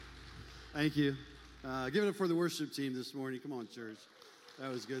Thank you. Give it up for the worship team this morning. Come on, church.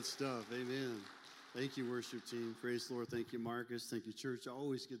 That was good stuff. Amen. Thank you, worship team. Praise the Lord. Thank you, Marcus. Thank you, church.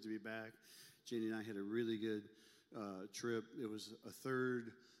 Always good to be back. Jenny and I had a really good trip. It was a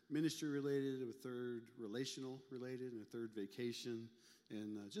third ministry related, a third relational related, and a third vacation.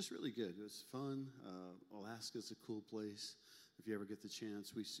 And just really good. It was fun. Alaska's a cool place. If you ever get the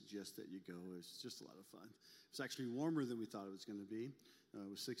chance, we suggest that you go. It's just a lot of fun. It's actually warmer than we thought it was going to be. It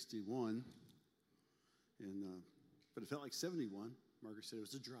was 61, but it felt like 71. Margaret said it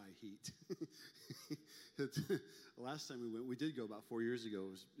was a dry heat. Last time we went, we did go about 4 years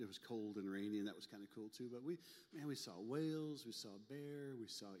ago. It was cold and rainy, and that was kind of cool too. But we saw whales, we saw bear, we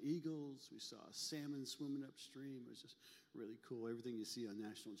saw eagles, we saw salmon swimming upstream. It was just really cool. Everything you see on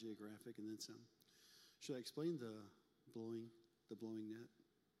National Geographic, and then some. Should I explain the blowing net?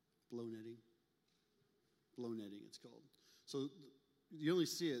 Blow netting? Blow netting, it's called. So you only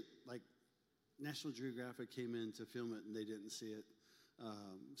see it, like National Geographic came in to film it, and they didn't see it.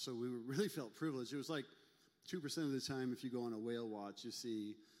 So we really felt privileged. It was like 2% of the time, if you go on a whale watch, you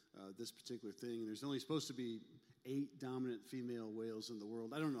see this particular thing. And there's only supposed to be 8 dominant female whales in the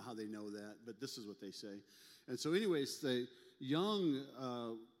world. I don't know how they know that, but this is what they say. And so anyways, the young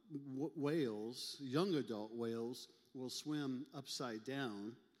whales, young adult whales, will swim upside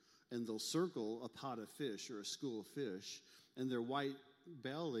down, and they'll circle a pot of fish or a school of fish, and their white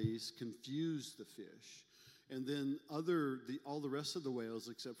bellies confuse the fish. And then all the rest of the whales,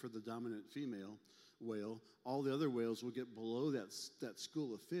 except for the dominant female whale, all the other whales will get below that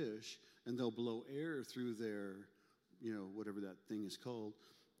school of fish, and they'll blow air through their, whatever that thing is called,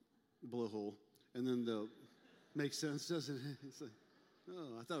 blowhole. And then they'll, make sense, doesn't it? It's like,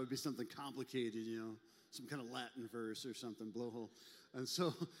 oh, I thought it would be something complicated, some kind of Latin verse or something, blowhole. And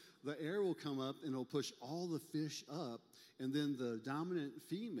so the air will come up, and it'll push all the fish up, and then the dominant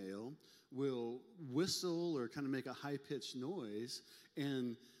female will whistle or kind of make a high-pitched noise,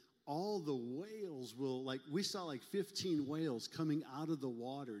 and all the whales will, we saw 15 whales coming out of the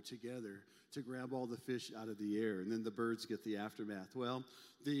water together to grab all the fish out of the air, and then the birds get the aftermath. Well,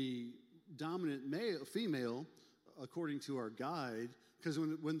 the dominant female, according to our guide, because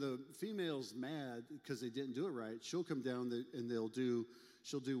when the female's mad because they didn't do it right, she'll come down and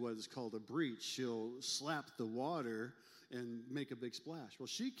she'll do what is called a breach. She'll slap the water and make a big splash. Well,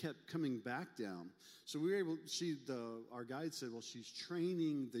 she kept coming back down. So we were able, our guide said, well, she's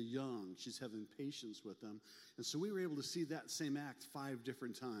training the young. She's having patience with them. And so we were able to see that same act 5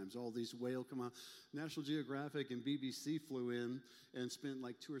 different times. All these whales come out. National Geographic and BBC flew in and spent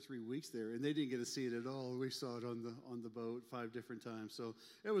 2 or 3 weeks there, and they didn't get to see it at all. We saw it on the boat 5 different times. So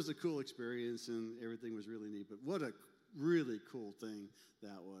it was a cool experience, and everything was really neat. But what a really cool thing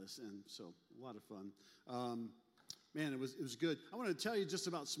that was, and so a lot of fun. Man, it was good. I want to tell you just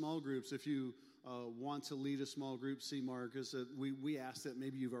about small groups. If you want to lead a small group, see Marcus. We ask that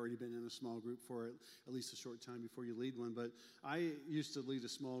maybe you've already been in a small group for at least a short time before you lead one. But I used to lead a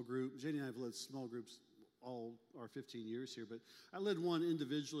small group. Jenny and I have led small groups all our 15 years here. But I led one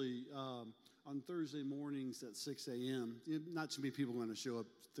individually on Thursday mornings at 6 a.m. Not too many people want to show up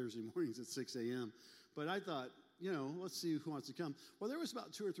Thursday mornings at 6 a.m. But I thought, let's see who wants to come. Well, there was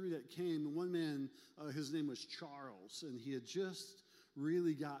about 2 or 3 that came. And one man, his name was Charles, and he had just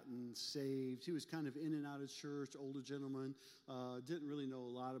really gotten saved. He was kind of in and out of church, older gentleman, didn't really know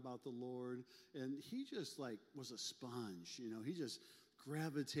a lot about the Lord. And he just was a sponge, he just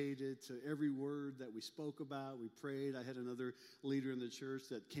gravitated to every word that we spoke about. We prayed. I had another leader in the church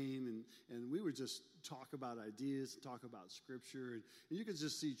that came, and we would just talk about ideas, talk about Scripture, and you could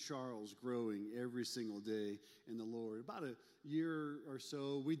just see Charles growing every single day in the Lord. About a year or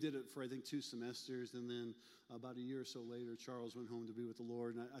so, we did it for, I think, 2 semesters, and then about a year or so later, Charles went home to be with the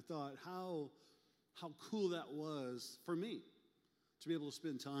Lord, and I thought how cool that was for me to be able to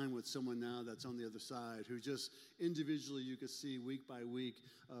spend time with someone now that's on the other side, who just individually you could see week by week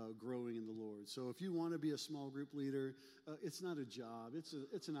growing in the Lord. So if you want to be a small group leader, it's not a job.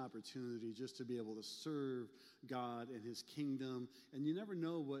 It's an opportunity just to be able to serve God and His kingdom. And you never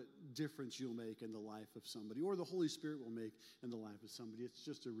know what difference you'll make in the life of somebody, or the Holy Spirit will make in the life of somebody. It's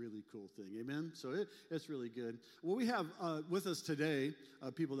just a really cool thing. Amen? So it's really good. Well, we have with us today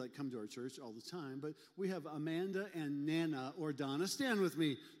people that come to our church all the time, but we have Amanda and Nana, or Donna. Stand with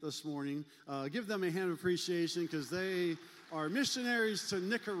me this morning. Give them a hand of appreciation, because they are missionaries to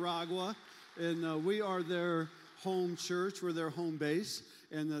Nicaragua, and we are their home church. We're their home base,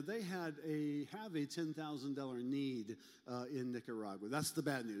 and they have a $10,000 need in Nicaragua. That's the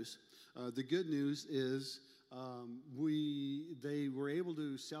bad news. The good news is they were able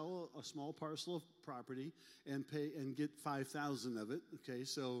to sell a small parcel of property and get $5,000 of it. Okay,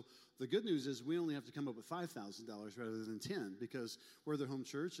 so the good news is we only have to come up with $5,000 rather than 10 because we're the home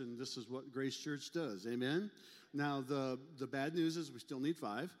church, and this is what Grace Church does. Amen. Now the bad news is we still need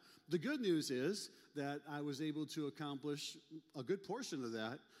 5. The good news is that I was able to accomplish a good portion of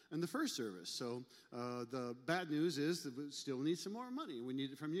that in the first service. So the bad news is that we still need some more money. We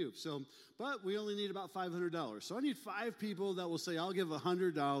need it from you. So, but we only need about $500. So I need 5 people that will say, I'll give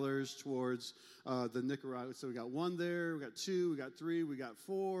 $100 towards the Nicaragua. So we got 1 there, we got 2, we got 3, we got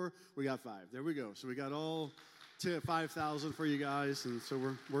 4, we got 5. There we go. So we got all 5,000 for you guys. And so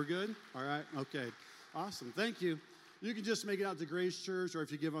we're good? All right. Okay. Awesome. Thank you. You can just make it out to Grace Church, or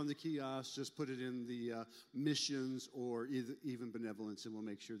if you give on the kiosk, just put it in the missions or even benevolence, and we'll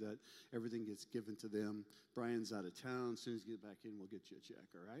make sure that everything gets given to them. Brian's out of town. As soon as you get back in, we'll get you a check,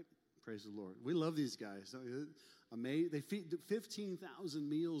 all right? Praise the Lord. We love these guys. They feed 15,000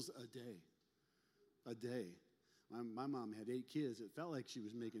 meals a day. A day. My mom had 8 kids. It felt like she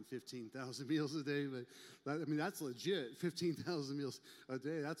was making 15,000 meals a day, but that's legit. 15,000 meals a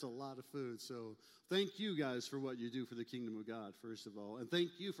day. That's a lot of food. So thank you guys for what you do for the kingdom of God, first of all. And thank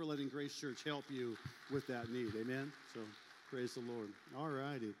you for letting Grace Church help you with that need. Amen? So praise the Lord. All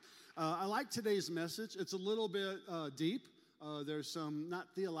righty. I like today's message. It's a little bit deep. There's some,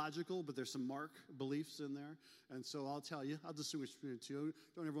 not theological, but there's some Mark beliefs in there. And so I'll tell you, I'll distinguish between the two.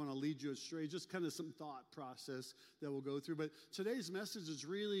 Don't ever want to lead you astray. Just kind of some thought process that we'll go through. But today's message is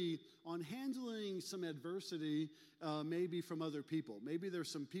really on handling some adversity, maybe from other people. Maybe there's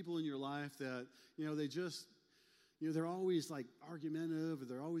some people in your life that, they're always like argumentative, or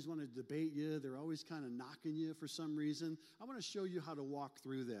they're always want to debate you. They're always kind of knocking you for some reason. I want to show you how to walk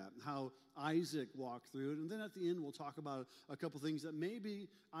through that, how Isaac walked through it. And then at the end, we'll talk about a couple things that maybe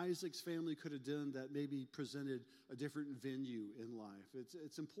Isaac's family could have done that maybe presented a different venue in life.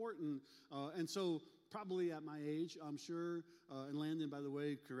 It's important. And so probably at my age, I'm sure, and Landon, by the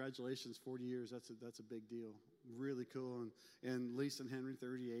way, congratulations, 40 years. That's a big deal. Really cool. And Lisa and Henry,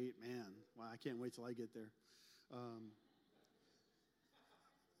 38. Man, wow, I can't wait till I get there.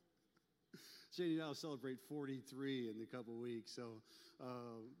 Shane and I will celebrate 43 in a couple weeks. So,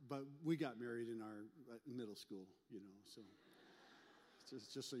 but we got married in our middle school, So,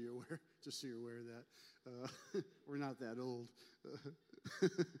 just so you're aware, of that. We're not that old.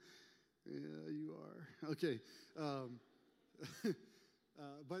 Yeah, you are. Okay,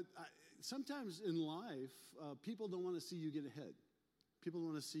 but sometimes in life, people don't want to see you get ahead. People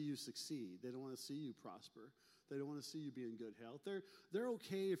want to see you succeed. They don't want to see you prosper. They don't want to see you be in good health. They're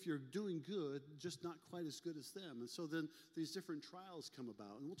okay if you're doing good, just not quite as good as them. And so then these different trials come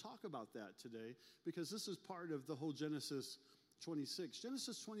about. And we'll talk about that today because this is part of the whole Genesis 26.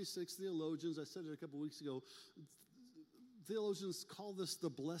 Genesis 26, theologians, I said it a couple weeks ago, theologians call this the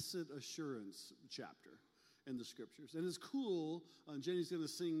blessed assurance chapter in the scriptures. And it's cool. Jenny's going to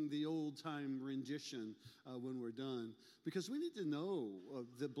sing the old-time rendition when we're done, because we need to know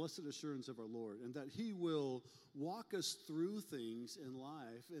the blessed assurance of our Lord and that he will walk us through things in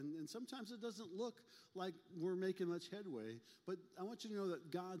life. And sometimes it doesn't look like we're making much headway, but I want you to know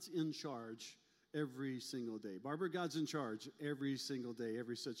that God's in charge every single day. Barbara, God's in charge every single day,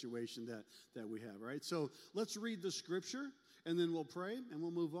 every situation that we have, right? So let's read the scripture, and then we'll pray, and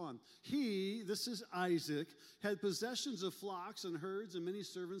we'll move on. He, this is Isaac, had possessions of flocks and herds and many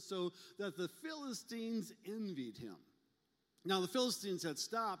servants, so that the Philistines envied him. Now the Philistines had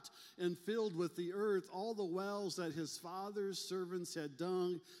stopped and filled with the earth all the wells that his father's servants had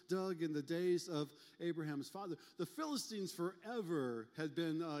dug in the days of Abraham's father. The Philistines forever had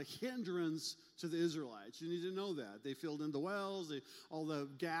been a hindrance to the Israelites. You need to know that. They filled in the wells. All the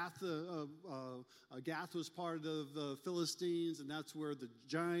Gath was part of the Philistines, and that's where the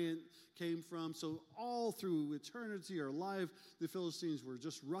giant came from. So all through eternity or life, the Philistines were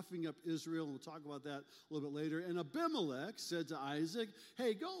just roughing up Israel, and we'll talk about that a little bit later. And Abimelech said to Isaac,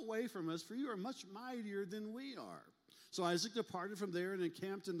 "Hey, go away from us, for you are much mightier than we are." So Isaac departed from there and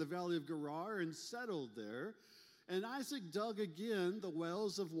encamped in the valley of Gerar and settled there. And Isaac dug again the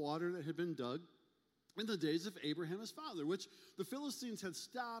wells of water that had been dug in the days of Abraham his father, which the Philistines had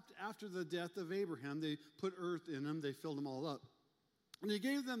stopped after the death of Abraham. They put earth in them, they filled them all up. And he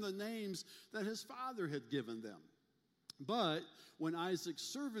gave them the names that his father had given them. But when Isaac's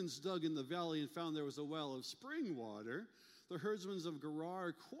servants dug in the valley and found there was a well of spring water, the herdsmen of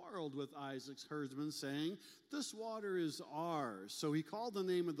Gerar quarreled with Isaac's herdsmen, saying, "This water is ours." So he called the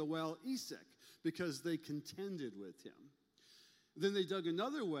name of the well Esek, because they contended with him. Then they dug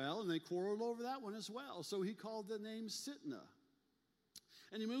another well, and they quarreled over that one as well. So he called the name Sitnah.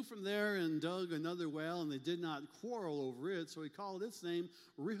 And he moved from there and dug another well, and they did not quarrel over it. So he called its name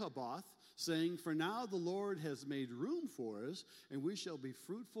Rehoboth. saying, "For now the Lord has made room for us, and we shall be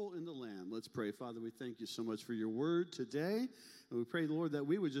fruitful in the land." Let's pray. Father, we thank you so much for your word today. And we pray, Lord, that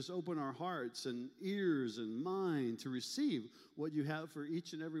we would just open our hearts and ears and mind to receive what you have for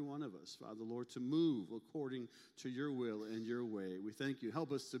each and every one of us, Father, Lord, to move according to your will and your way. We thank you.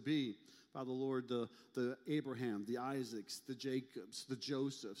 Help us to be, Father, Lord, the Abraham, the Isaacs, the Jacobs, the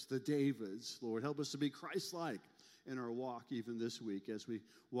Josephs, the Davids. Lord, help us to be Christ-like in our walk even this week as we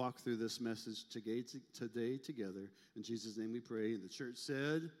walk through this message today together. In Jesus' name we pray. And the church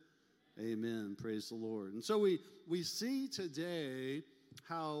said, amen. Praise the Lord. And so we see today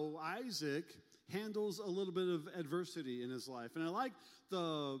how Isaac handles a little bit of adversity in his life. And I like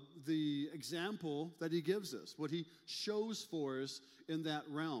the example that he gives us, what he shows for us in that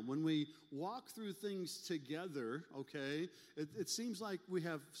realm. When we walk through things together, okay, it seems like we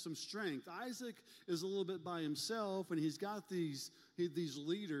have some strength. Isaac is a little bit by himself, and he's got these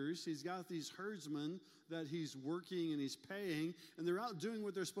leaders, he's got these herdsmen that he's working and he's paying, and they're out doing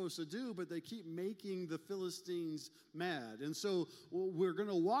what they're supposed to do, but they keep making the Philistines mad. And so we're going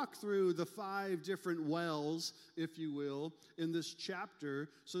to walk through the 5 different wells, if you will, in this chapter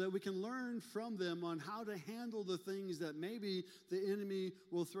so that we can learn from them on how to handle the things that maybe the enemy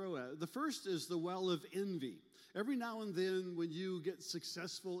will throw at. The first is the well of envy. Every now and then when you get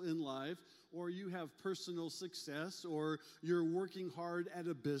successful in life, or you have personal success, or you're working hard at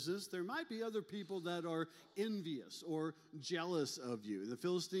a business, there might be other people that are envious or jealous of you. The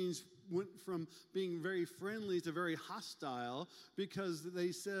Philistines went from being very friendly to very hostile because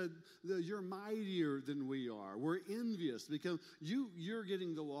they said, "You're mightier than we are. We're envious because you're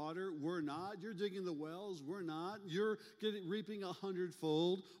getting the water, we're not. You're digging the wells, we're not. You're reaping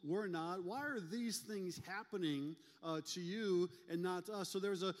 100-fold, we're not. Why are these things happening to you and not to us?" So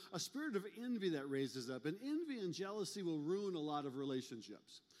there's a spirit of envy that raises up. And envy and jealousy will ruin a lot of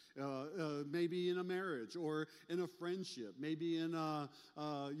relationships. Maybe in a marriage or in a friendship, maybe in a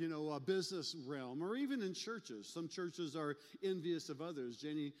business realm, or even in churches. Some churches are envious of others.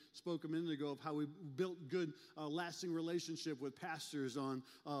 Jenny spoke a minute ago of how we built good, lasting relationship with pastors on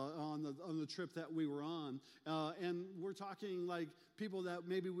the trip that we were on, and we're talking like people that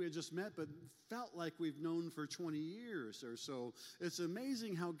maybe we had just met, but felt like we've known for 20 years or so. It's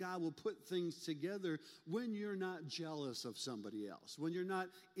amazing how God will put things together when you're not jealous of somebody else, when you're not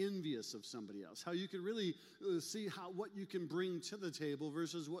envious of somebody else, how you can really see what you can bring to the table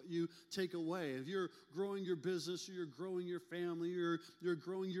versus what you take away. If you're growing your business, or you're growing your family, or you're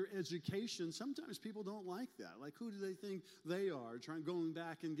growing your education, sometimes people don't like that. Like, who do they think they are? Going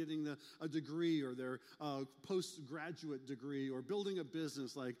back and getting a degree or their postgraduate degree, or building a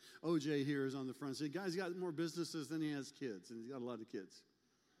business like OJ here is on the front. So the guy's got more businesses than he has kids, and he's got a lot of kids.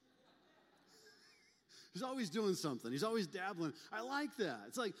 He's always doing something. He's always dabbling. I like that.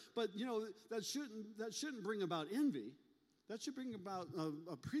 It's like, but that shouldn't bring about envy. That should bring about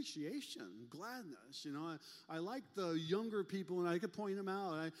appreciation, gladness. I like the younger people, and I could point them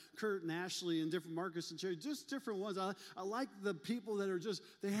out. Kurt and Ashley in different markets and churches, just different ones. I like the people that are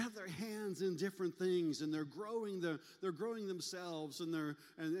they have their hands in different things, and they're growing themselves.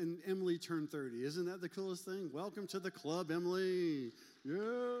 And Emily turned 30. Isn't that the coolest thing? Welcome to the club, Emily. Yes.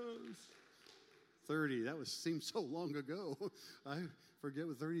 30. That seemed so long ago. I forget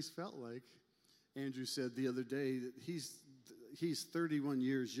what 30s felt like. Andrew said the other day that he's 31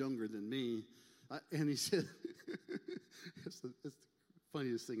 years younger than me. And he said, it's the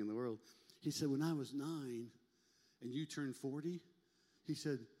funniest thing in the world. He said, when I was 9 and you turned 40, he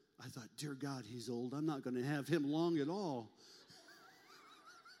said, I thought, dear God, he's old. I'm not going to have him long at all.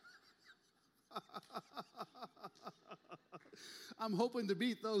 I'm hoping to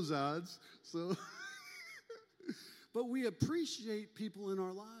beat those odds. So, but we appreciate people in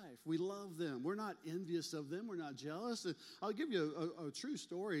our life. We love them. We're not envious of them. We're not jealous. And I'll give you a true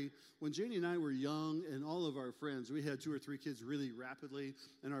story. When Janie and I were young, and all of our friends, we had 2 or 3 kids really rapidly,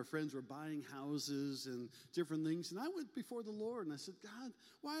 and our friends were buying houses and different things. And I went before the Lord, and I said, God,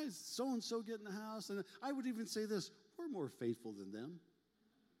 why is so-and-so getting a house? And I would even say this, we're more faithful than them.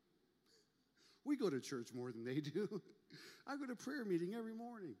 We go to church more than they do. I go to prayer meeting every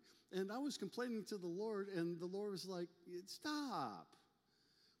morning. And I was complaining to the Lord, and the Lord was like, stop.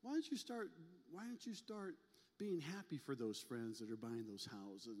 Why don't you start being happy for those friends that are buying those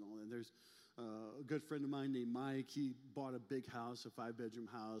houses and all that? And there's a good friend of mine named Mike. He bought a big house, a 5-bedroom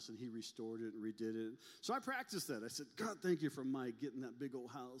house, and he restored it and redid it. So I practiced that. I said, God, thank you for Mike getting that big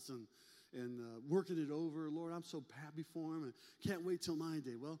old house. working it over. Lord, I'm so happy for him and can't wait till my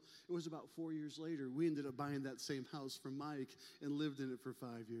day. Well, it was about 4 years later, we ended up buying that same house from Mike and lived in it for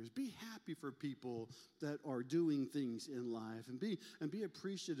 5 years. Be happy for people that are doing things in life and be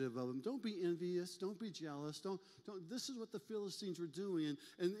appreciative of them. Don't be envious. Don't be jealous. Don't. This is what the Philistines were doing.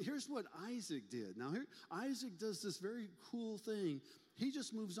 And here's what Isaac did. Now, Isaac does this very cool thing. He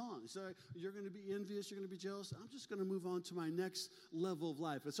just moves on. So you're going to be envious, you're going to be jealous. I'm just going to move on to my next level of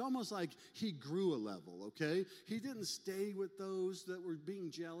life. It's almost like he grew a level, okay? He didn't stay with those that were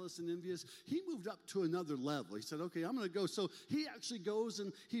being jealous and envious. He moved up to another level. He said, okay, I'm going to go. So he actually goes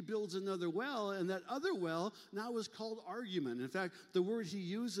and he builds another well, and that other well now is called argument. In fact, the word he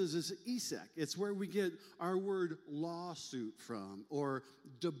uses is isek. It's where we get our word lawsuit from or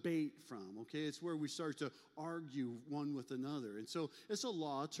debate from, okay? It's where we start to argue one with another. And so it's a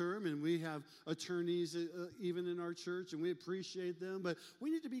law term, and we have attorneys even in our church, and we appreciate them, but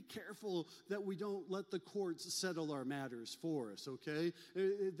we need to be careful that we don't let the courts settle our matters for us, okay?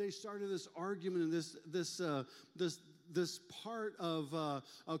 They started this argument and this part of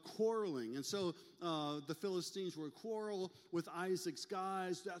quarreling. And so the Philistines were quarrel with Isaac's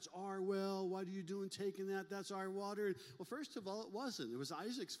guys. That's our well. What are you doing taking that? That's our water. Well, first of all, it wasn't. It was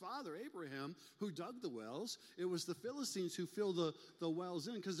Isaac's father, Abraham, who dug the wells. It was the Philistines who filled the wells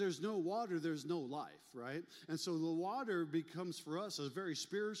in, because there's no water, there's no life, right? And so the water becomes for us a very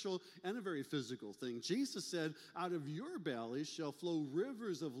spiritual and a very physical thing. Jesus said, out of your bellies shall flow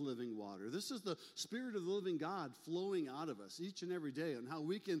rivers of living water. This is the Spirit of the living God flowing out of us each and every day, and how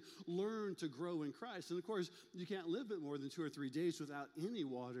we can learn to grow in Christ. And of course, you can't live it more than 2 or 3 days without any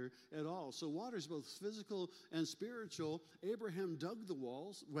water at all. So water is both physical and spiritual. Abraham dug the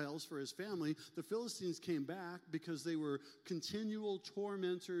wells for his family. The Philistines came back because they were continual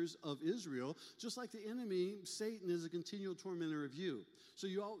tormentors of Israel, just like the enemy, Satan, is a continual tormentor of you. So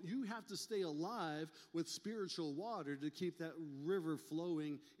you have to stay alive with spiritual water to keep that river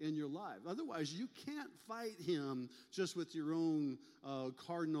flowing in your life. Otherwise, you can't fight him just with your own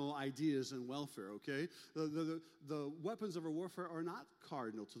cardinal ideas and welfare, okay? The weapons of our warfare are not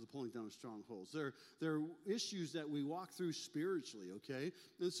cardinal to the pulling down of strongholds. They're issues that we walk through spiritually, okay?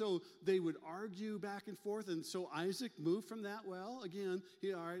 And so they would argue back and forth, and so Isaac moved from that well. Again,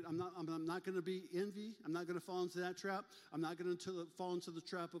 all right, I'm not going to be envy. I'm not going to fall into that trap. I'm not going to fall into the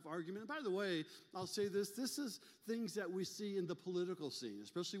trap of argument. And by the way, I'll say this is things that we see in the political scene,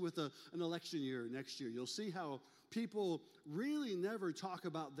 especially with an election year next year. You'll see how people really never talk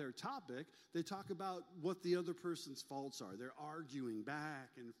about their topic. They talk about what the other person's faults are. They're arguing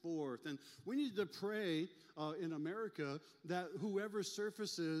back and forth. And we need to pray in America that whoever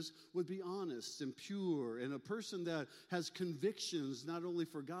surfaces would be honest and pure, and a person that has convictions not only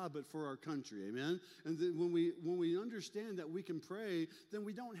for God but for our country. Amen? And then when we understand that we can pray, then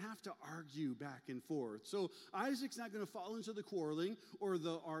we don't have to argue back and forth. So Isaac's not going to fall into the quarreling or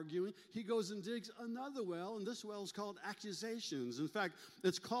the arguing. He goes and digs another well, and this well is called accusations. In fact,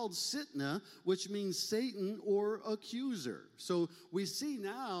 it's called Sitna, which means Satan or accuser. So we see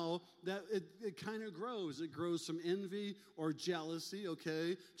now that it kind of grows. It grows from envy or jealousy,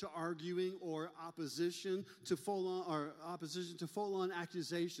 okay, to arguing or opposition to full-on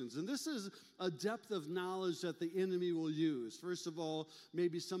accusations. And this is a depth of knowledge that the enemy will use. First of all,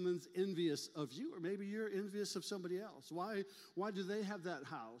 maybe someone's envious of you, or maybe you're envious of somebody else. Why do they have that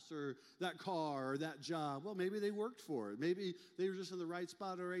house or that car or that job? Well, maybe they worked for it. Maybe they were just in the right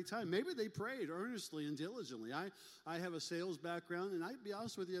spot at the right time. Maybe they prayed earnestly and diligently. I have a sales background, and I'd be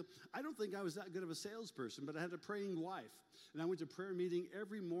honest with you, I don't think I was that good of a salesperson, but I had a praying wife. And I went to prayer meeting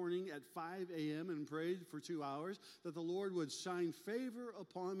every morning at 5 a.m. and prayed for 2 hours that the Lord would shine favor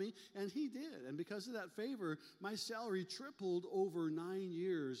upon me, and he did. And because of that favor, my salary tripled over 9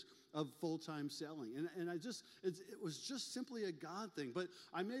 years of full-time selling. And it was just simply a God thing. But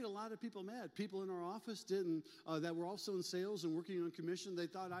I made a lot of people mad. People in our office didn't, that were also in sales and working on commission, they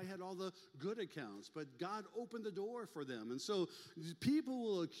thought I had all the good accounts. But God opened the door for them. And so people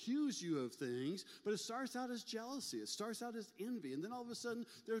will accuse you of things, but it starts out as jealousy. It starts out as envy. And then all of a sudden,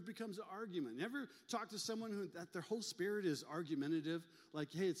 there becomes an argument. You ever talk to someone that their whole spirit is argumentative? Like,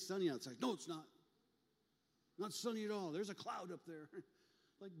 hey, it's sunny outside. No, it's not. Not sunny at all. There's a cloud up there.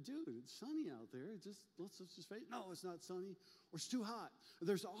 Like, dude, it's sunny out there. Let's just face it. No, it's not sunny. Or it's too hot.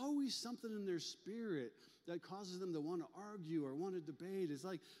 There's always something in their spirit that causes them to want to argue or want to debate. It's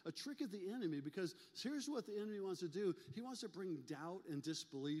like a trick of the enemy, because here's what the enemy wants to do. He wants to bring doubt and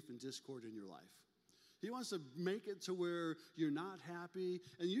disbelief and discord in your life. He wants to make it to where you're not happy.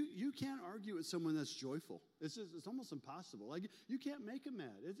 And you can't argue with someone that's joyful. It's almost impossible. Like, you can't make them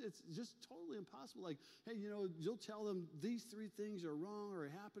mad. It's just totally impossible. Like, hey, you'll tell them these 3 things are wrong or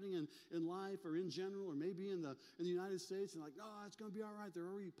happening in life or in general or maybe in the United States. And like, no, it's going to be all right. They're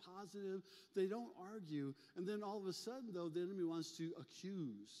already positive. They don't argue. And then all of a sudden, though, the enemy wants to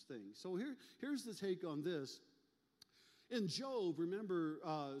accuse things. So here's the take on this. In Job, remember,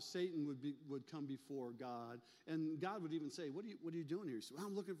 Satan would come before God, and God would even say, "What are you doing here?" He said, "Well,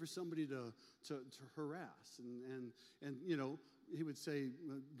 I'm looking for somebody to harass." And he would say,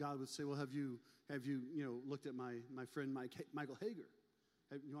 God would say, "Well, have you looked at my friend Michael Hager?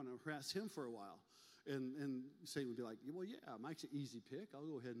 You want to harass him for a while?" And Satan would be like, "Well, yeah, Mike's an easy pick. I'll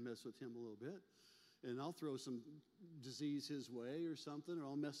go ahead and mess with him a little bit, and I'll throw some disease his way or something, or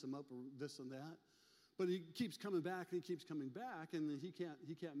I'll mess him up or this and that." But he keeps coming back and he keeps coming back, and he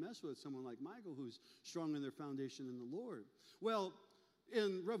can't mess with someone like Michael who's strong in their foundation in the Lord. Well,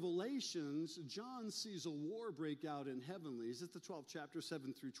 in Revelations, John sees a war break out in heavenlies. It's the 12th chapter,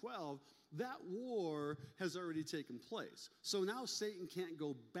 7 through 12. That war has already taken place. So now Satan can't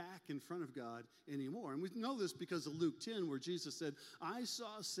go back in front of God anymore. And we know this because of Luke 10, where Jesus said, "I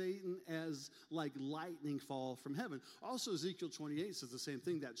saw Satan as like lightning fall from heaven." Also, Ezekiel 28 says the same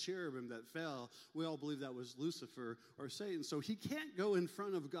thing, that cherubim that fell. We all believe that was Lucifer or Satan. So he can't go in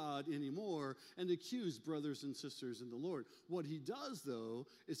front of God anymore and accuse brothers and sisters in the Lord. What he does, though,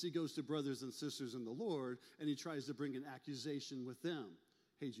 is he goes to brothers and sisters in the Lord and he tries to bring an accusation with them.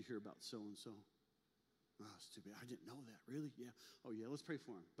 "Hey, did you hear about so-and-so? Oh, it's too bad. I didn't know that. Really? Yeah. Oh, yeah, let's pray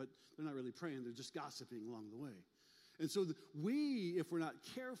for them." But they're not really praying. They're just gossiping along the way. And so if we're not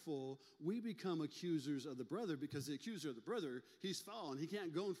careful, we become accusers of the brother, because the accuser of the brother, he's fallen. He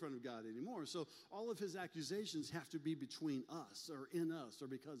can't go in front of God anymore. So all of his accusations have to be between us or in us or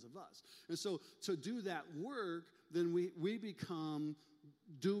because of us. And so to do that work, then we become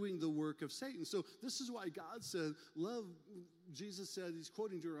doing the work of Satan. So this is why God said, Jesus said, he's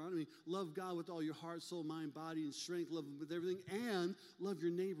quoting Deuteronomy, "Love God with all your heart, soul, mind, body, and strength. Love him with everything, and love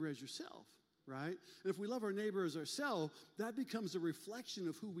your neighbor as yourself." Right? And if we love our neighbor as ourselves, that becomes a reflection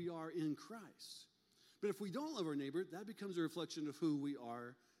of who we are in Christ. But if we don't love our neighbor, that becomes a reflection of who we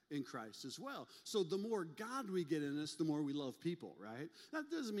are in Christ as well. So the more God we get in us, the more we love people, right? That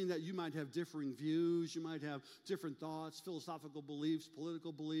doesn't mean that you might have differing views, you might have different thoughts, philosophical beliefs,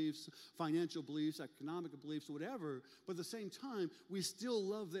 political beliefs, financial beliefs, economic beliefs, whatever, but at the same time, we still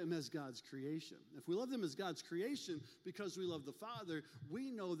love them as God's creation. If we love them as God's creation because we love the Father,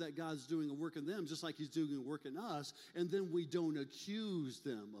 we know that God's doing a work in them just like he's doing a work in us, and then we don't accuse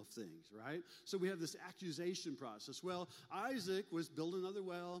them of things, right? So we have this accusation process. Well, Isaac was building another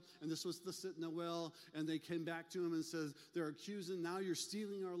well, and this was the Sitna well, and they came back to him and says, they're accusing, now you're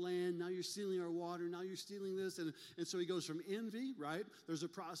stealing our land, now you're stealing our water, now you're stealing this, and so he goes from envy, right? There's a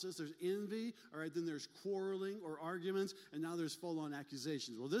process, there's envy, all right, then there's quarreling or arguments, and now there's full-on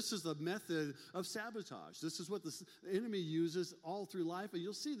accusations. Well, this is the method of sabotage. This is what the enemy uses all through life, and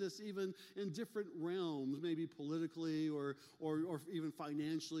you'll see this even in different realms, maybe politically or even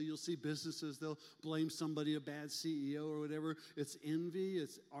financially. You'll see businesses, they'll blame somebody, a bad CEO or whatever. It's envy,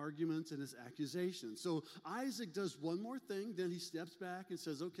 it's arguments, and it's accusations. So Isaac does one more thing, then he steps back and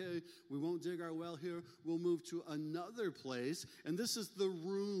says, okay, we won't dig our well here, we'll move to another place, and this is the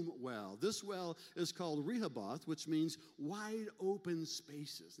room well. This well is called Rehoboth, which means wide open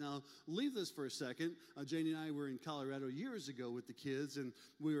spaces. Now, leave this for a second. Janie and I were in Colorado years ago with the kids, and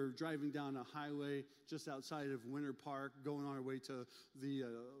we were driving down a highway just outside of Winter Park, going on our way to the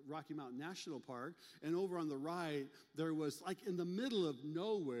Rocky Mountain National Park, and over on the right, there was, like in the middle of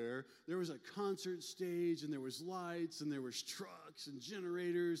nowhere, there was a concert stage, and there was lights, and there was trucks and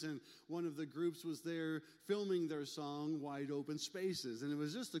generators, and one of the groups was there filming their song, Wide Open Spaces, and it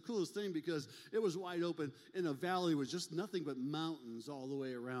was just the coolest thing because it was wide open in a valley with just nothing but mountains all the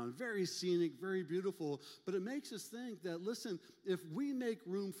way around. Very scenic, very beautiful, but it makes us think that, listen, if we make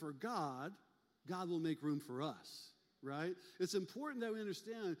room for God, God will make room for us. Right? It's important that we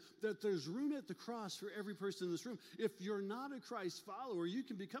understand that there's room at the cross for every person in this room. If you're not a Christ follower, you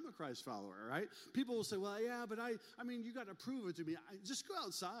can become a Christ follower, right? People will say, well, yeah, but I mean, you got to prove it to me. Just go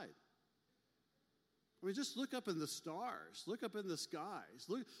outside. I mean, just look up in the stars, look up in the skies,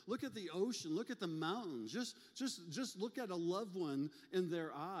 look at the ocean, look at the mountains, just look at a loved one in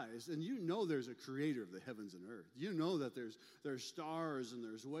their eyes, and you know there's a creator of the heavens and earth. You know that there's stars and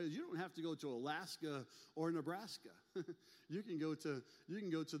there's waves. You don't have to go to Alaska or Nebraska. You can go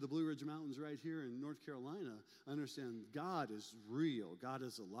to the Blue Ridge Mountains right here in North Carolina. Understand God is real. God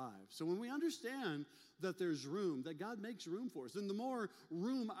is alive. So when we understand that there's room, that God makes room for us, then the more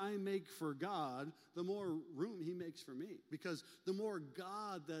room I make for God, the more room he makes for me. Because the more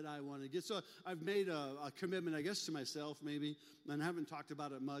God that I want to get. So I've made a commitment, I guess, to myself maybe, and I haven't talked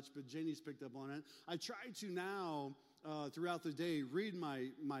about it much, but Janie's picked up on it. I try to now, throughout the day, read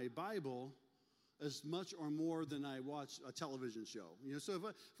my Bible as much or more than I watch a television show. So if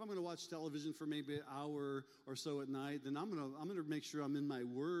I'm going to watch television for maybe an hour or so at night, then I'm going to make sure I'm in my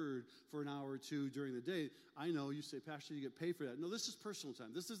Word for an hour or two during the day. I know you say, Pastor, you get paid for that. No, this is personal time.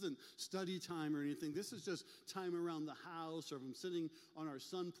 This isn't study time or anything. This is just time around the house, or if I'm sitting on our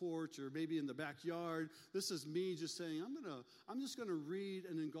sun porch or maybe in the backyard. This is me just saying, I'm just going to read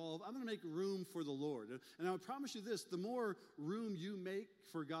and engulf. I'm going to make room for the Lord. And I would promise you this, the more room you make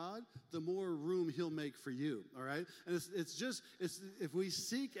for God, the more room he'll make for you, all right? And it's if we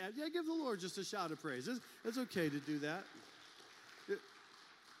seek at, give the Lord just a shout of praise. It's okay to do that.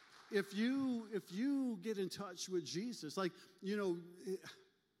 If you get in touch with Jesus,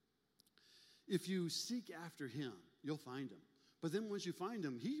 if you seek after him, you'll find him. But then once you find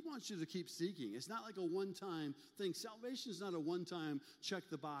him, he wants you to keep seeking. It's not like a one-time thing. Salvation is not a one-time check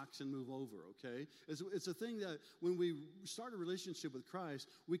the box and move over, okay? It's a thing that when we start a relationship with Christ,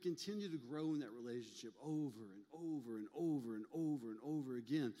 we continue to grow in that relationship over and over and over and over and over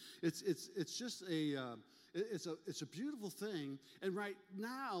again. It's just it's a beautiful thing. And right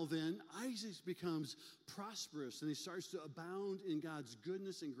now, then, Isaac becomes prosperous, and he starts to abound in God's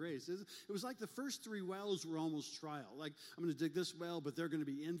goodness and grace. It was like the first 3 wells were almost trial. Like, I'm going to dig this well, but they're going to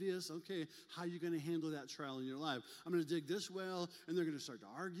be envious. Okay, how are you going to handle that trial in your life? I'm going to dig this well, and they're going to start to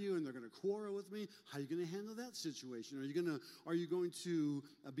argue, and they're going to quarrel with me. How are you going to handle that situation? Are you going to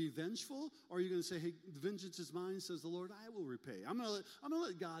be vengeful, or are you going to say, hey, vengeance is mine, says the Lord, I will repay. I'm going to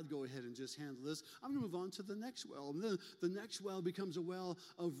let God go ahead and just handle this. I'm going to move on to the next well. And then the next well becomes a well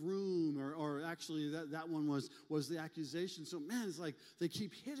of room, or actually that one was the accusation. So, man, it's like they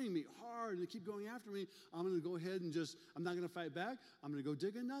keep hitting me hard and they keep going after me. I'm going to go ahead and I'm not going to fight back. I'm going to go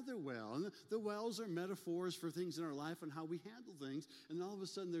dig another well. And the wells are metaphors for things in our life and how we handle things. And all of a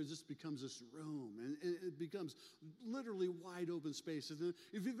sudden there just becomes this room, and it becomes literally wide open spaces. And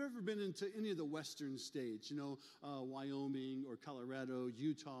if you've ever been into any of the western states, Wyoming or Colorado,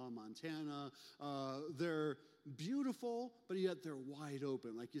 Utah, Montana, they're beautiful, but yet they're wide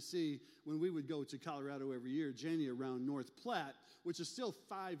open. Like you see, when we would go to Colorado every year, Janie around North Platte, which is still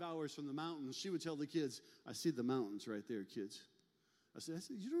 5 hours from the mountains, she would tell the kids, I see the mountains right there, kids. I said,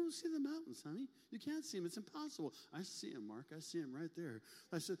 you don't see the mountains, honey. You can't see them. It's impossible. I see them, Mark. I see them right there.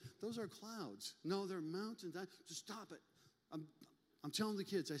 I said, those are clouds. No, they're mountains. Just stop it. I'm telling the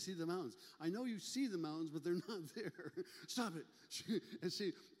kids, I see the mountains. I know you see the mountains, but they're not there. Stop it.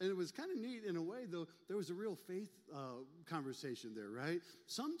 And it was kind of neat in a way, though. There was a real faith conversation there, right?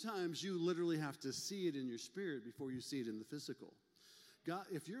 Sometimes you literally have to see it in your spirit before you see it in the physical. God,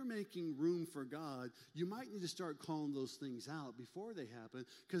 if you're making room for God, you might need to start calling those things out before they happen,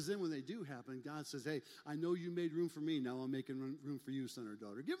 because then when they do happen, God says, hey, I know you made room for me. Now I'm making room for you, son or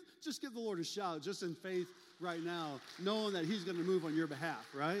daughter. Just give the Lord a shout, just in faith right now, knowing that he's going to move on your behalf,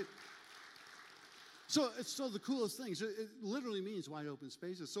 right? So it's the coolest thing. So it literally means wide open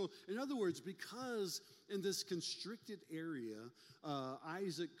spaces. So in other words, because in this constricted area,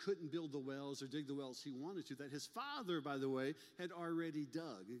 Isaac couldn't build the wells or dig the wells he wanted to, that his father, by the way, had already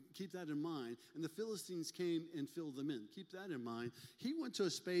dug. Keep that in mind. And the Philistines came and filled them in. Keep that in mind. He went to a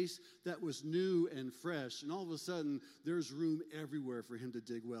space that was new and fresh, and all of a sudden, there's room everywhere for him to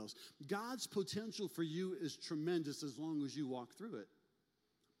dig wells. God's potential for you is tremendous as long as you walk through it.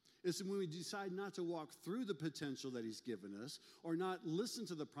 It's when we decide not to walk through the potential that he's given us, or not listen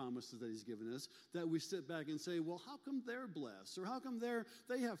to the promises that he's given us, that we sit back and say, well, how come they're blessed? Or how come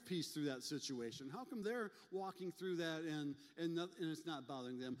they have peace through that situation? How come they're walking through that and it's not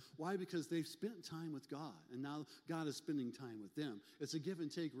bothering them? Why? Because they've spent time with God, and now God is spending time with them. It's a give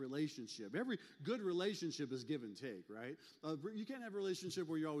and take relationship. Every good relationship is give and take, right? You can't have a relationship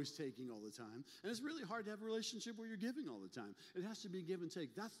where you're always taking all the time. And it's really hard to have a relationship where you're giving all the time. It has to be give and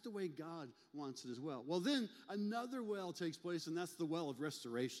take. That's the way God wants it as well. Well, then another well takes place, and that's the well of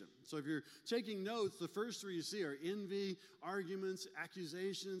restoration. So if you're taking notes, the first 3 you see are envy, arguments,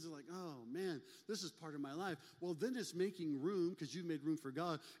 accusations. Like, oh man, this is part of my life. Well, then it's making room, because you've made room for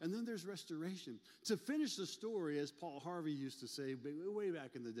God. And then there's restoration. To finish the story, as Paul Harvey used to say way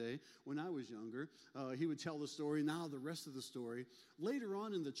back in the day when I was younger, he would tell the story. Now the rest of the story. Later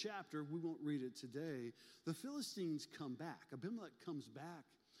on in the chapter, we won't read it today, the Philistines come back. Abimelech comes back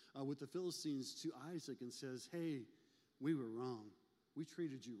with the Philistines to Isaac and says, hey, we were wrong. We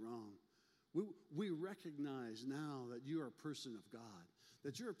treated you wrong. We recognize now that you are a person of God,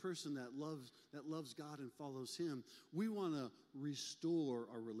 that you're a person that loves God and follows him. We want to restore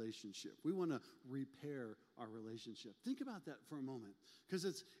our relationship. We want to repair our relationship. Think about that for a moment, because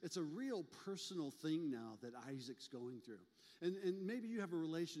it's a real personal thing now that Isaac's going through. And maybe you have a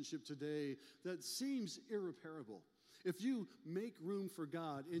relationship today that seems irreparable. If you make room for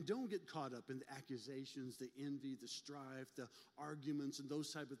God and don't get caught up in the accusations, the envy, the strife, the arguments, and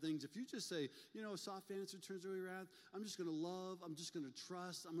those type of things, if you just say, a soft answer turns away wrath, I'm just going to love, I'm just going to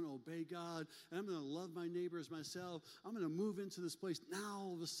trust, I'm going to obey God, and I'm going to love my neighbor as myself, I'm going to move into this place. Now,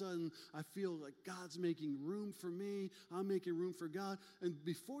 all of a sudden, I feel like God's making room for me, I'm making room for God, and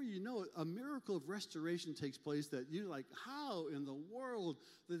before you know it, a miracle of restoration takes place that you're like, how in the world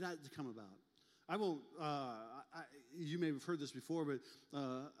did that come about? I won't, you may have heard this before, but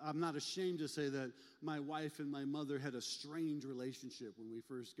I'm not ashamed to say that my wife and my mother had a strange relationship when we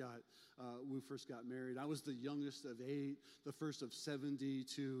first got married. I was the youngest of 8, the first of 70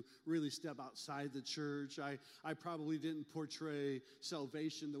 to really step outside the church. I probably didn't portray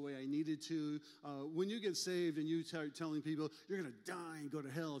salvation the way I needed to. When you get saved and you start telling people you're going to die and go to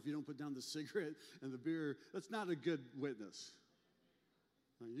hell if you don't put down the cigarette and the beer, that's not a good witness.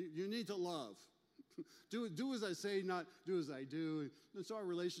 You need to love. Do as I say, not do as I do. And so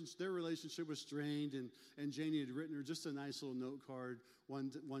their relationship was strained, and Janie had written her just a nice little note card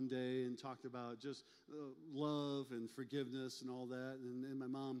one day and talked about just love and forgiveness and all that. And my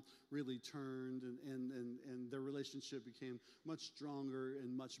mom really turned, and their relationship became much stronger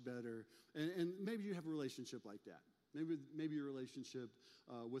and much better. And maybe you have a relationship like that. Maybe your relationship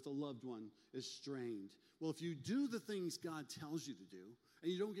with a loved one is strained. Well, if you do the things God tells you to do,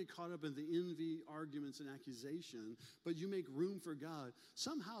 and you don't get caught up in the envy, arguments, and accusation, but you make room for God,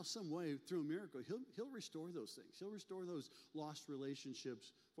 somehow, some way, through a miracle, he'll restore those things. He'll restore those lost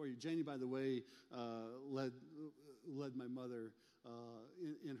relationships for you. Janie, by the way, led my mother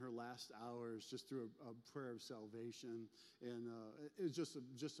in her last hours just through a prayer of salvation, and it was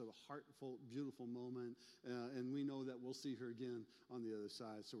just a heartfelt, beautiful moment, and we know that we'll see her again on the other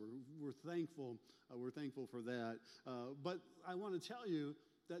side. So we're thankful. We're thankful for that. But I want to tell you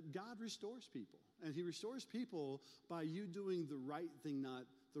that God restores people, and he restores people by you doing the right thing, not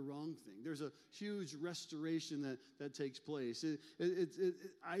the wrong thing. There's a huge restoration that takes place.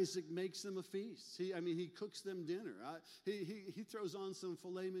 Isaac makes them a feast. He cooks them dinner. He throws on some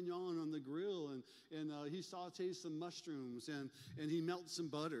filet mignon on the grill, and he sautés some mushrooms, and he melts some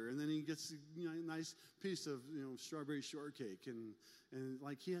butter, and then he gets a nice piece of strawberry shortcake, and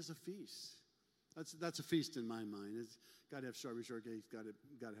like he has a feast. That's a feast in my mind. It's got to have strawberry shortcake. Got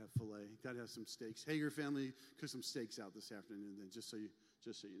to have filet. Got to have some steaks. Hager family cooked some steaks out this afternoon. Then just so you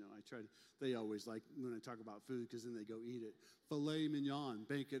know, they always like when I talk about food because then they go eat it. Filet mignon,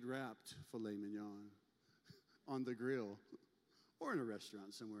 bacon wrapped filet mignon on the grill or in a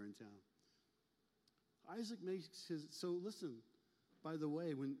restaurant somewhere in town. Isaac makes so listen, by the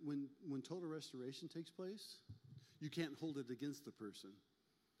way, when total restoration takes place, you can't hold it against the person.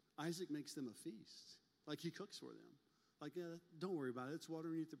 Isaac makes them a feast. Like he cooks for them. Like, don't worry about it. It's water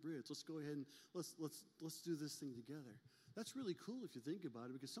beneath the bridge. Let's go ahead and let's do this thing together. That's really cool if you think about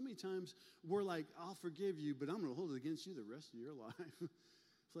it, because so many times we're like, I'll forgive you, but I'm going to hold it against you the rest of your life.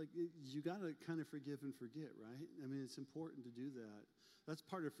 It's like you got to kind of forgive and forget, right? It's important to do that. That's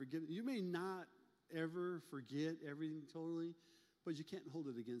part of forgiveness. You may not ever forget everything totally, but you can't hold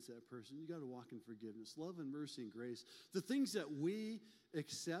it against that person. You got to walk in forgiveness, love and mercy and grace. The things that we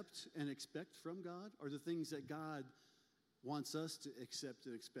accept and expect from God are the things that God wants us to accept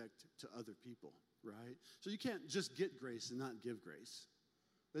and expect to other people, right? So you can't just get grace and not give grace.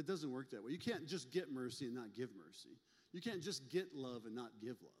 That doesn't work that way. You can't just get mercy and not give mercy. You can't just get love and not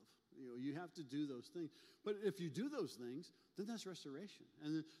give love. You have to do those things. But if you do those things, then that's restoration.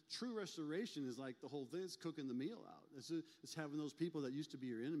 And the true restoration is like the whole thing. It's cooking the meal out. It's having those people that used to be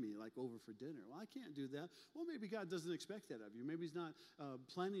your enemy, like over for dinner. Well, I can't do that. Well, maybe God doesn't expect that of you. Maybe he's not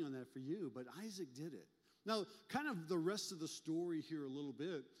planning on that for you. But Isaac did it. Now, kind of the rest of the story here a little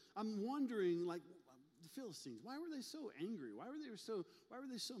bit. I'm wondering, like, the Philistines, why were they so angry? Why were they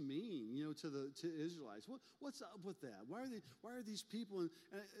so mean, to Israelites? What's up with that? Why are these people? And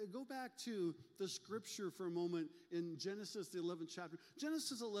go back to the scripture for a moment in Genesis, the 11th chapter.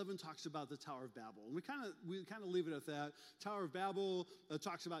 Genesis 11 talks about the Tower of Babel, and we kind of leave it at that. Tower of Babel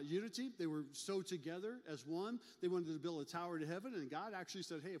talks about unity. They were so together as one. They wanted to build a tower to heaven, and God actually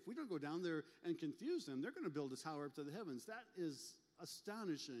said, "Hey, if we don't go down there and confuse them, they're going to build a tower up to the heavens." That is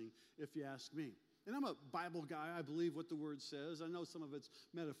astonishing, if you ask me. And I'm a Bible guy. I believe what the Word says. I know some of it's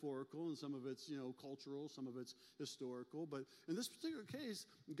metaphorical and some of it's, cultural, some of it's historical. But in this particular case,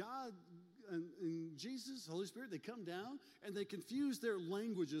 God and Jesus, the Holy Spirit, they come down and they confuse their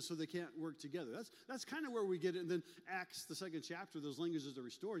languages so they can't work together. That's kind of where we get it. And then Acts, the 2nd chapter, those languages are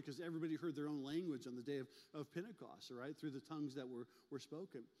restored because everybody heard their own language on the day of Pentecost, right, through the tongues that were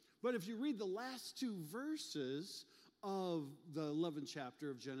spoken. But if you read the last 2 verses of the 11th chapter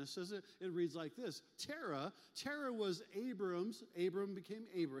of Genesis, it reads like this. Terah was Abram became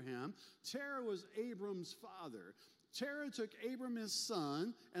Abraham. Terah was Abram's father. Terah took Abram his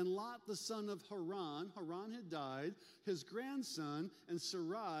son and Lot the son of Haran. Haran had died. His grandson and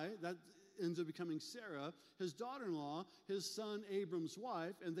Sarai, that ends up becoming Sarah, his daughter-in-law, his son Abram's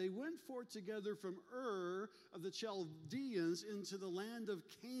wife, and they went forth together from Ur of the Chaldeans into the land of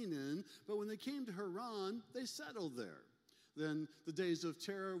Canaan. But when they came to Haran, they settled there. Then the days of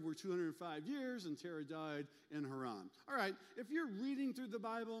Terah were 205 years, and Terah died in Haran. All right, if you're reading through the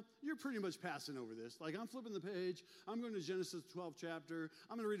Bible, you're pretty much passing over this. Like, I'm flipping the page. I'm going to Genesis 12th chapter.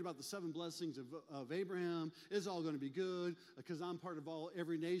 I'm going to read about the 7 blessings of Abraham. It's all going to be good because I'm part of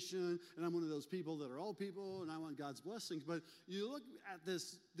every nation, and I'm one of those people that are all people, and I want God's blessings. But you look at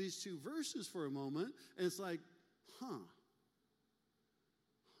these 2 verses for a moment, and it's like,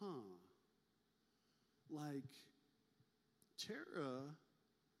 like, Terah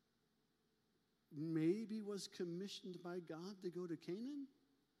maybe was commissioned by God to go to Canaan,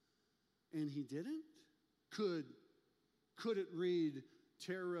 and he didn't? Could it read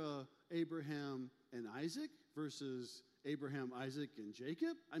Terah, Abraham, and Isaac versus Abraham, Isaac, and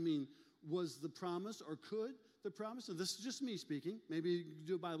Jacob? I mean, was the promise, or could the promise, and this is just me speaking, maybe you can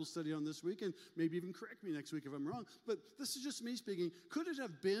do a Bible study on this week, and maybe even correct me next week if I'm wrong, but this is just me speaking. Could it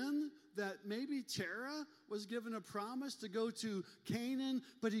have been that maybe Terah was given a promise to go to Canaan,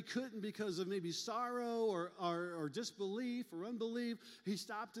 but he couldn't because of maybe sorrow or disbelief or unbelief? He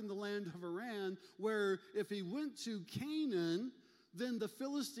stopped in the land of Haran, where if he went to Canaan, then the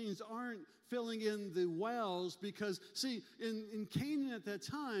Philistines aren't filling in the wells because, see, in Canaan at that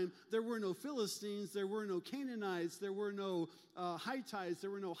time, there were no Philistines, there were no Canaanites, there were no Hittites,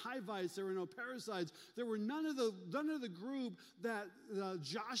 there were no Hivites, there were no Perizzites. There were none of the group that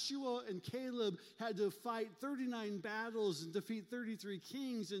Joshua and Caleb had to fight 39 battles and defeat 33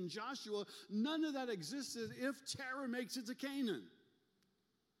 kings in Joshua. None of that existed if Terah makes it to Canaan.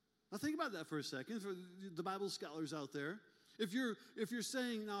 Now think about that for a second, for the Bible scholars out there. If you're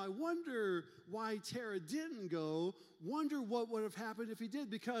saying, now I wonder why Terah didn't go, wonder what would have happened if he did,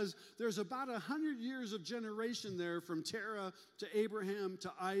 because there's about 100 years of generation there from Terah to Abraham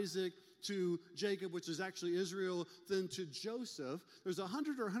to Isaac to Jacob, which is actually Israel, then to Joseph. There's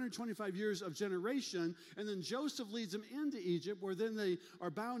 100 or 125 years of generation, and then Joseph leads them into Egypt, where then they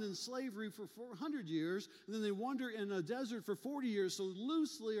are bound in slavery for 400 years, and then they wander in a desert for 40 years. So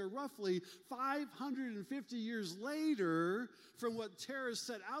loosely or roughly 550 years later from what Terah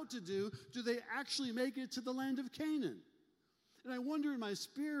set out to do they actually make it to the land of Canaan? And I wonder in my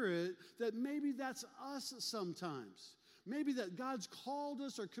spirit that maybe that's us sometimes. Maybe that God's called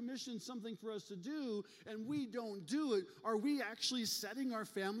us or commissioned something for us to do, and we don't do it. Are we actually setting our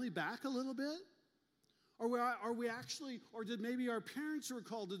family back a little bit? Are we actually, or did maybe our parents were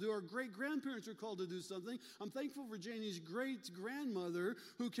called to do, our great-grandparents were called to do something? I'm thankful for Janie's great-grandmother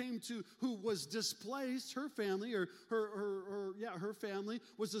who was displaced, her family, her family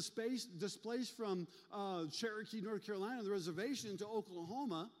was displaced from Cherokee, North Carolina, the reservation, to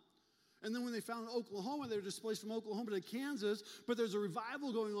Oklahoma. And then when they found Oklahoma, they were displaced from Oklahoma to Kansas. But there's a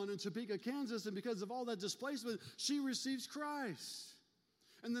revival going on in Topeka, Kansas. And because of all that displacement, she receives Christ.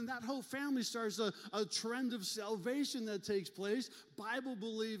 And then that whole family starts a trend of salvation that takes place.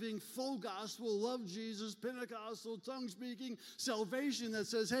 Bible-believing, full gospel, love Jesus, Pentecostal, tongue-speaking, salvation that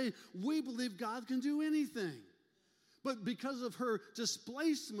says, hey, we believe God can do anything. But because of her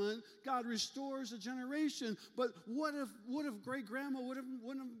displacement, God restores a generation. But what if great-grandma wouldn't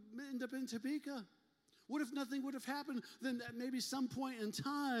have ended up in Topeka? What if nothing would have happened? Then at maybe some point in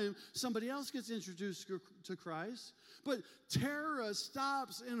time, somebody else gets introduced to Christ. But Terah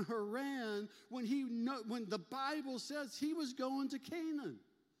stops in Haran when the Bible says he was going to Canaan.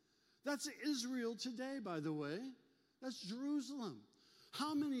 That's Israel today, by the way. That's Jerusalem.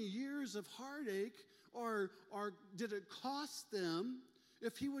 How many years of heartache or did it cost them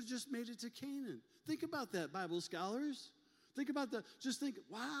if he would just made it to Canaan? Think about that, Bible scholars. Think about that. Just think,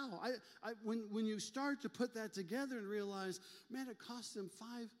 wow. When you start to put that together and realize, man, it cost them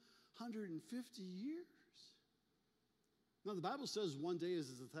 550 years. Now, the Bible says one day is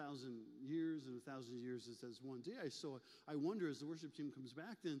 1,000 years, and 1,000 years is as one day. So I wonder, as the worship team comes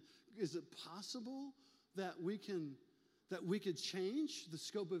back, then is it possible that we could change the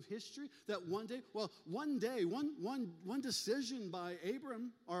scope of history? That one day, one decision by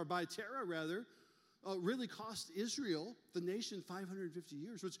Abram, or by Terah rather, really cost Israel, the nation, 550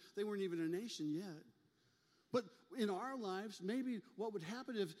 years, which they weren't even a nation yet. But in our lives, maybe what would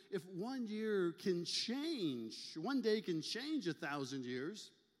happen if 1 year can change, one day can change 1,000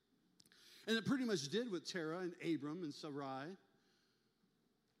 years, and it pretty much did with Terah and Abram and Sarai,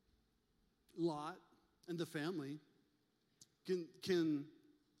 Lot, and the family. Can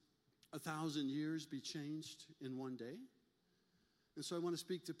 1,000 years be changed in one day? And so I want to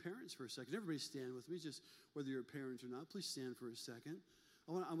speak to parents for a second. Everybody stand with me, just whether you're a parent or not. Please stand for a second.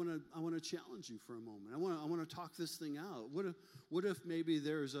 I want to challenge you for a moment. I want to talk this thing out. What if maybe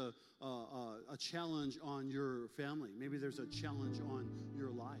there's a challenge on your family? Maybe there's a challenge on your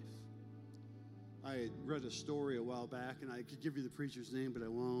life. I read a story a while back, and I could give you the preacher's name, but I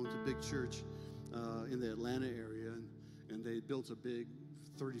won't. A big church in the Atlanta area, and they built a big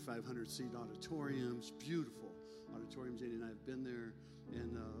 3,500-seat auditorium. It's beautiful auditorium. Janie and I have been there.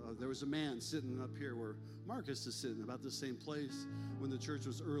 And there was a man sitting up here where Marcus is sitting, about the same place when the church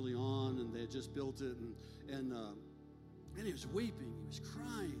was early on, and they had just built it. And he was weeping. He was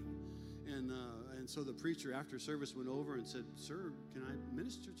crying. And so the preacher after service went over and said, "Sir, can I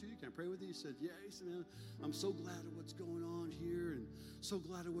minister to you? Can I pray with you?" He said, "Yeah." He said, "Man, I'm so glad of what's going on here and so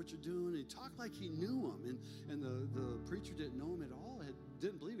glad of what you're doing." And he talked like he knew him. And the preacher didn't know him at all.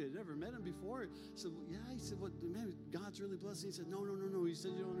 Didn't believe it. Had never met him before. He said, "Well, yeah." He said, "Well, man, God's really blessing." He said, No. He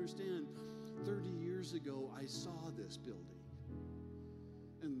said, "You don't understand. 30 years ago, I saw this building."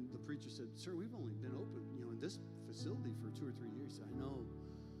 And the preacher said, "Sir, we've only been open, in this facility for 2 or 3 years." He said, "I know.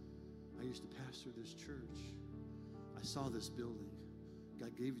 I used to pastor this church. I saw this building.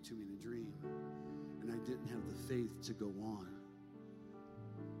 God gave it to me in a dream, and I didn't have the faith to go on.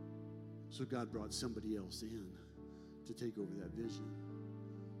 So God brought somebody else in to take over that vision."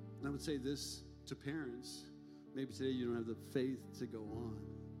 And I would say this to parents. Maybe today you don't have the faith to go on.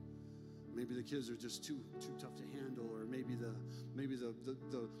 Maybe the kids are just too tough to handle, or maybe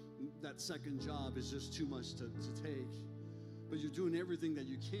that second job is just too much to take. But you're doing everything that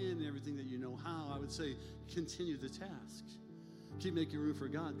you can and everything that you know how. I would say continue the task. Keep making room for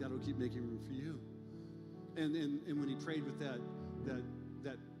God. God will keep making room for you. And when he prayed with that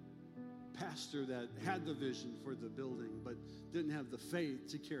pastor that had the vision for the building but didn't have the faith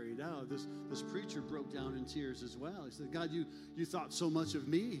to carry it out, this preacher broke down in tears as well. He said, "God, you thought so much of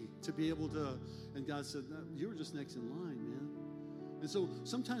me to be able to," and God said, "No, you were just next in line, man." And so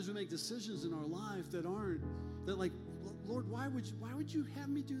sometimes we make decisions in our life that like, "Lord, why would you have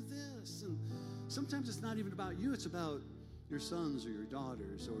me do this?" And sometimes it's not even about you. It's about your sons or your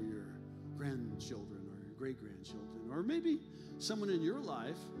daughters or your grandchildren or your great-grandchildren, or maybe someone in your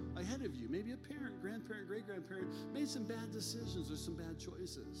life ahead of you, maybe a parent, grandparent, great-grandparent, made some bad decisions or some bad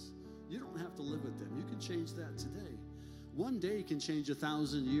choices. You don't have to live with them. You can change that today. One day can change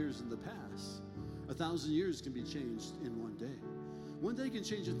 1,000 years in the past. 1,000 years can be changed in one day. One day can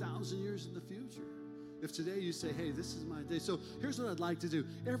change 1,000 years in the future. If today you say, "Hey, this is my day." So here's what I'd like to do.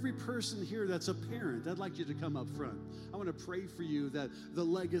 Every person here that's a parent, I'd like you to come up front. I want to pray for you that the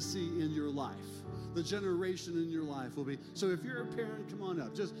legacy in your life, the generation in your life will be. So if you're a parent, come on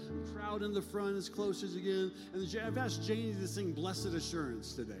up. Just crowd in the front as close as you can. And I've asked Janie to sing "Blessed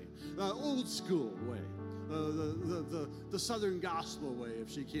Assurance" today. Old school way. The Southern gospel way, if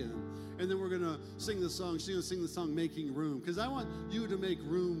she can. And then we're going to sing the song. She's going to sing the song "Making Room," because I want you to make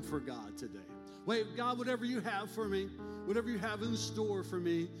room for God today. Wait, God, whatever you have for me, whatever you have in store for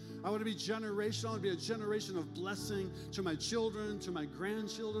me, I want to be generational. I want to be a generation of blessing to my children, to my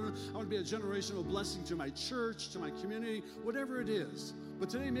grandchildren. I want to be a generational blessing to my church, to my community, whatever it is.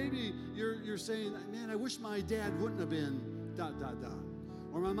 But today maybe you're saying, "Man, I wish my dad wouldn't have been ...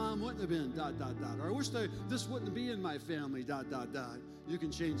 Or my mom wouldn't have been ... Or I wish this wouldn't be in my family ... You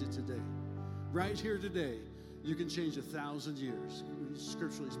can change it today. Right here today, you can change 1,000 years,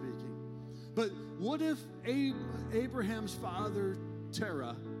 scripturally speaking. But what if Abraham's father,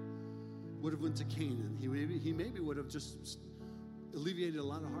 Terah, would have went to Canaan? He maybe would have just alleviated a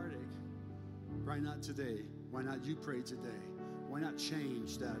lot of heartache. Why not today? Why not you pray today? Why not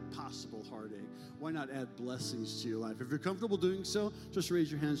change that possible heartache? Why not add blessings to your life? If you're comfortable doing so, just raise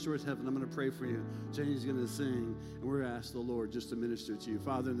your hands towards heaven. I'm going to pray for you. Janie's going to sing, and we're going to ask the Lord just to minister to you.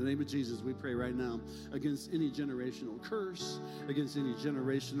 Father, in the name of Jesus, we pray right now against any generational curse, against any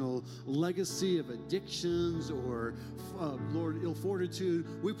generational legacy of addictions or, Lord, ill fortitude.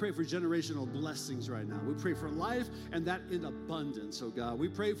 We pray for generational blessings right now. We pray for life and that in abundance, oh God. We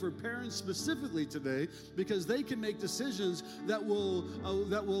pray for parents specifically today because they can make decisions that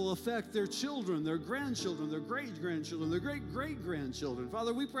will affect their children, their grandchildren, their great-grandchildren, their great-great-grandchildren.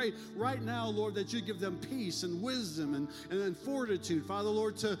 Father, we pray right now, Lord, that you give them peace and wisdom and fortitude. Father,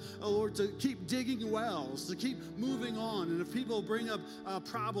 Lord, to keep digging wells, to keep moving on. And if people bring up a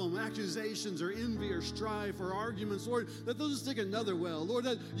problem, accusations or envy or strife or arguments, Lord, that they'll just dig another well. Lord,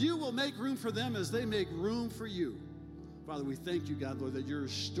 that you will make room for them as they make room for you. Father, we thank you, God, Lord, that you're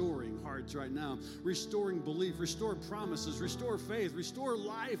restoring hearts right now, restoring belief, restore promises, restore faith, restore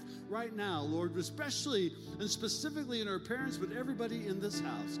life right now, Lord, especially and specifically in our parents, but everybody in this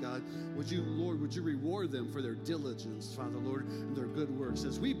house, God. Would you reward them for their diligence, Father, Lord, and their good works.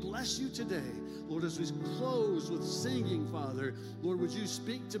 As we bless you today, Lord, as we close with singing, Father, Lord, would you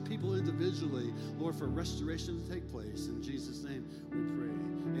speak to people individually, Lord, for restoration to take place. In Jesus' name we pray.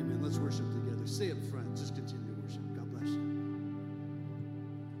 Amen. Let's worship together. Stay up front. Just continue to worship. God bless you.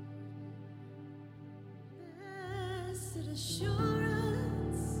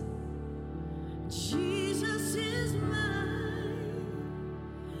 Assurance, Jesus is mine.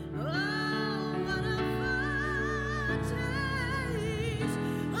 Oh, what a foretaste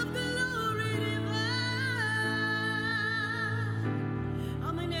of glory divine.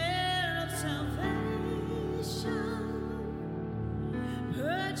 I'm an heir of salvation,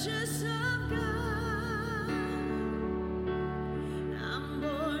 purchase of God. I'm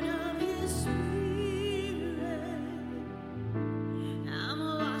born of His Spirit.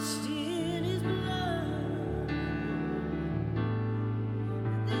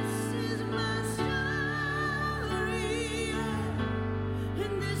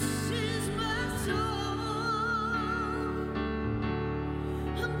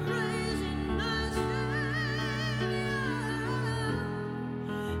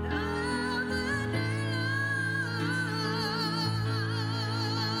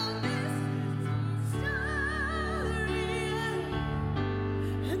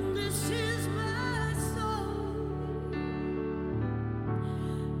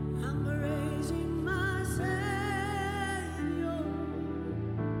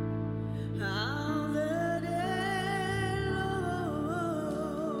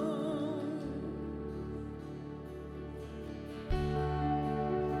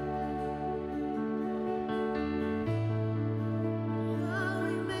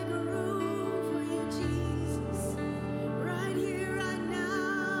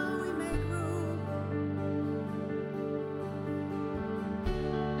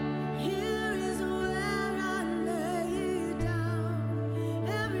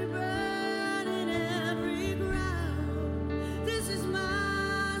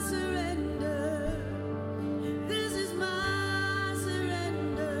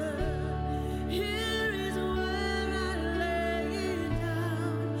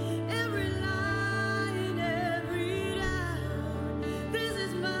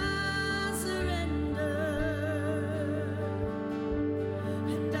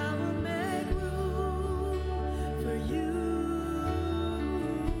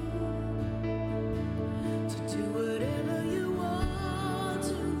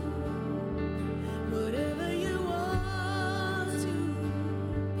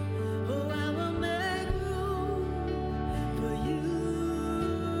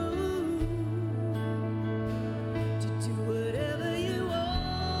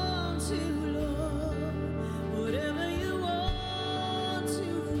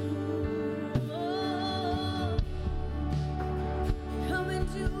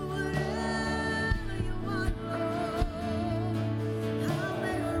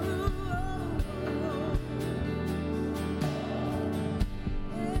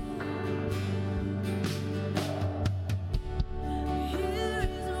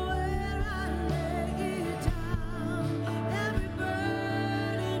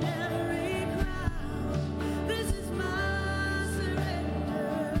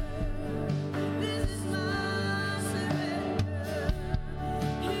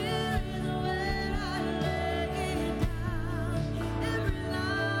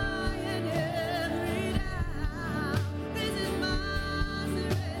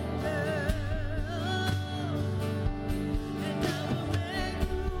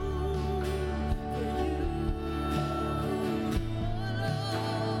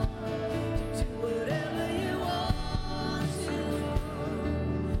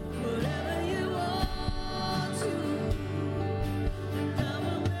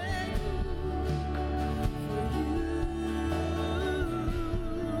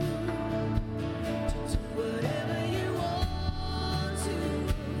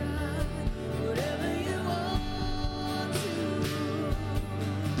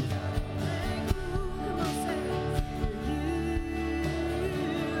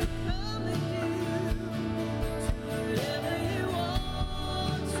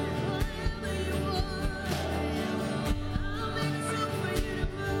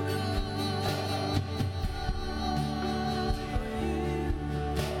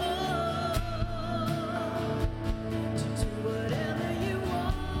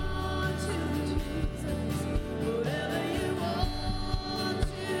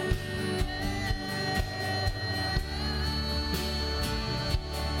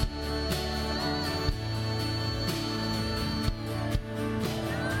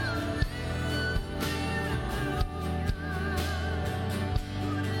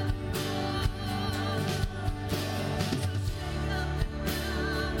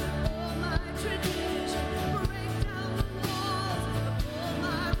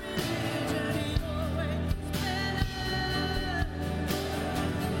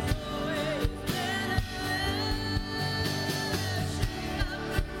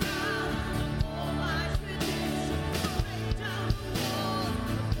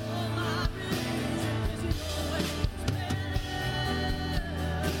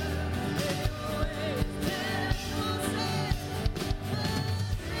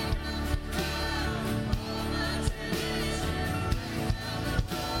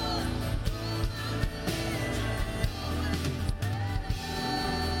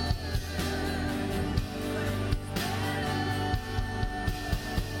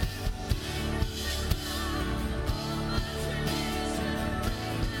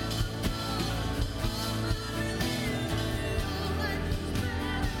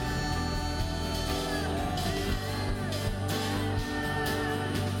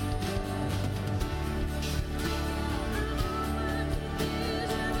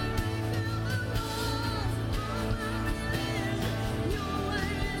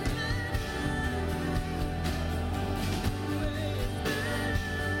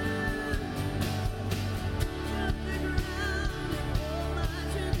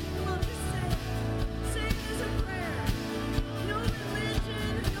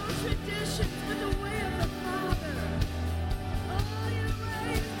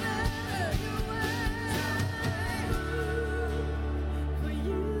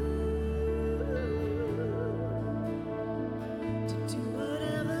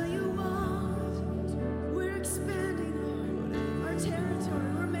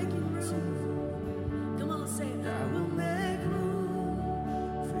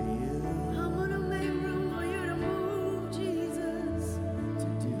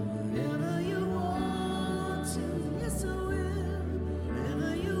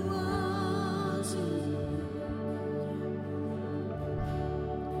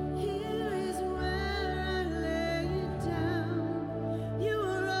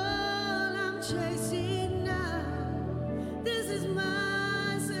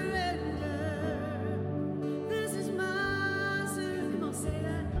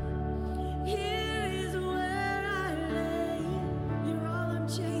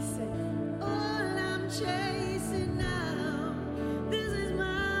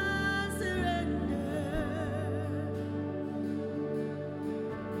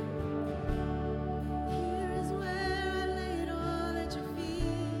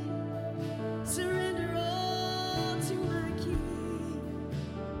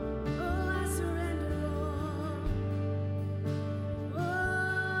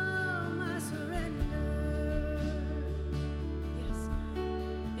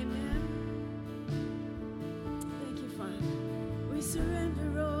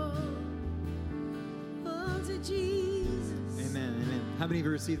 Jesus. Amen, amen. How many of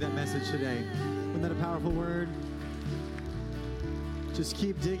you received that message today? Wasn't that a powerful word? Just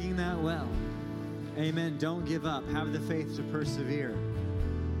keep digging that well. Amen. Don't give up. Have the faith to persevere.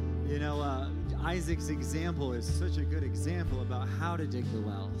 You know, Isaac's example is such a good example about how to dig the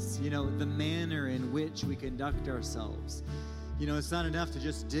wells. You know, the manner in which we conduct ourselves. You know, it's not enough to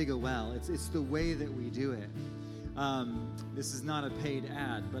just dig a well. It's the way that we do it. This is not a paid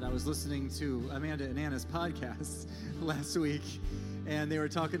ad, but I was listening to Amanda and Nana's podcast last week, and they were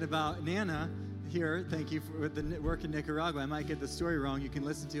talking about Nana here. Thank you for the work in Nicaragua. I might get the story wrong. You can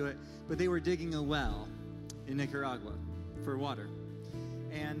listen to it. But they were digging a well in Nicaragua for water.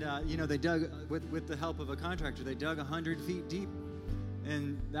 And, you know, they dug, with the help of a contractor, they dug 100 feet deep,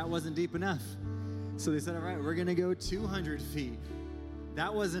 and that wasn't deep enough. So they said, all right, we're going to go 200 feet.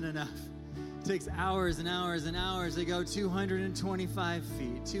 That wasn't enough. It takes hours and hours and hours. They go 225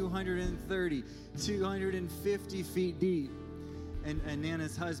 feet, 230, 250 feet deep. And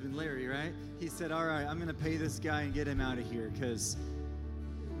Nana's husband, Larry, right? He said, all right, I'm going to pay this guy and get him out of here because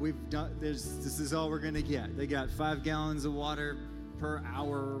this is all we're going to get. They got 5 gallons of water per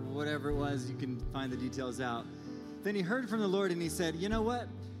hour or whatever it was. You can find the details out. Then he heard from the Lord and he said, you know what?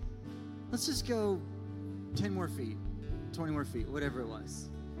 Let's just go 10 more feet, 20 more feet, whatever it was.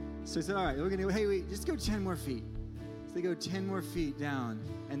 So he said, all right, we're going to, hey, wait, just go 10 more feet. So they go 10 more feet down,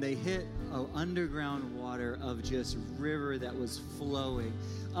 and they hit an underground water of just river that was flowing,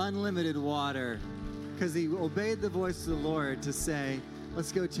 unlimited water, because he obeyed the voice of the Lord to say,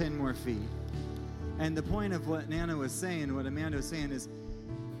 let's go 10 more feet. And the point of what Nana was saying, what Amanda was saying is,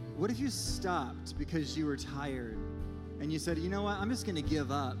 what if you stopped because you were tired, and you said, you know what, I'm just going to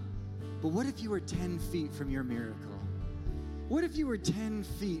give up. But what if you were 10 feet from your miracle? What if you were 10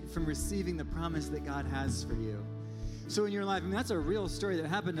 feet from receiving the promise that God has for you? So in your life, I mean, that's a real story that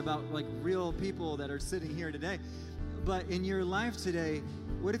happened about like real people that are sitting here today. But in your life today,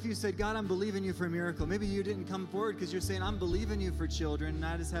 what if you said, God, I'm believing you for a miracle? Maybe you didn't come forward because you're saying, I'm believing you for children and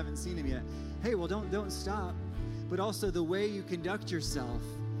I just haven't seen them yet. Hey, well, don't stop. But also the way you conduct yourself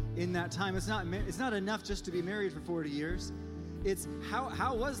in that time, it's not enough just to be married for 40 years. It's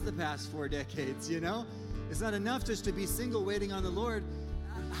how was the past 4 decades, you know? It's not enough just to be single waiting on the Lord.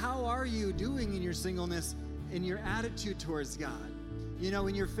 How are you doing in your singleness, in your attitude towards God? You know,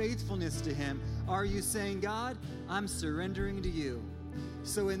 in your faithfulness to Him. Are you saying, God, I'm surrendering to you?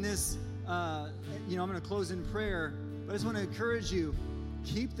 So in this, you know, I'm going to close in prayer, but I just want to encourage you,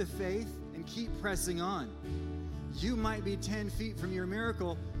 keep the faith and keep pressing on. You might be 10 feet from your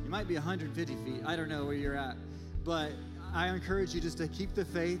miracle. You might be 150 feet. I don't know where you're at. But I encourage you just to keep the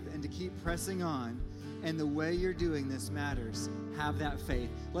faith and to keep pressing on. And the way you're doing this matters. Have that faith.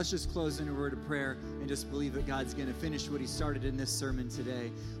 Let's just close in a word of prayer and just believe that God's going to finish what He started in this sermon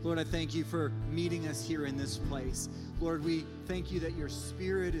today. Lord, I thank you for meeting us here in this place. Lord, we thank you that your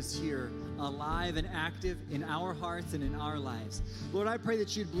Spirit is here, alive and active in our hearts and in our lives. Lord, I pray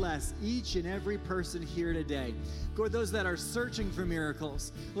that you'd bless each and every person here today. Lord, those that are searching for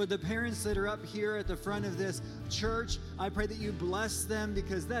miracles. Lord, the parents that are up here at the front of this church, I pray that you bless them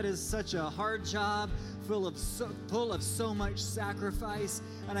because that is such a hard job, full of so much sacrifice.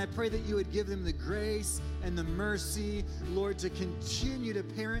 And I pray that you would give them the grace and the mercy, Lord, to continue to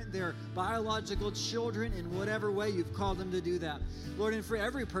parent their biological children in whatever way you've called them to do that. Lord, and for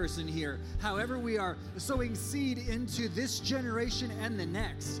every person here, however we are sowing seed into this generation and the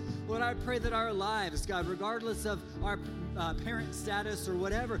next, Lord, I pray that our lives, God, regardless of our parent status or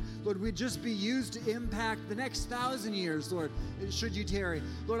whatever, Lord, we'd just be used to impact the next 1,000 years, Lord, should you tarry.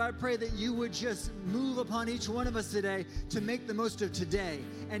 Lord, I pray that you would just move upon each one of us today to make the most of today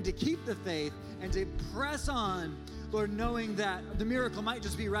and to keep the faith and to press on, Lord, knowing that the miracle might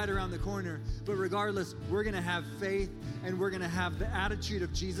just be right around the corner, but regardless, we're going to have faith and we're going to have the attitude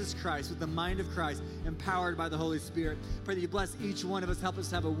of Jesus Christ with the mind of Christ, empowered by the Holy Spirit. Pray that you bless each one of us. Help us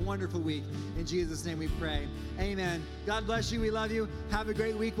to have a wonderful week. In Jesus' name we pray. Amen. God bless you. We love you. Have a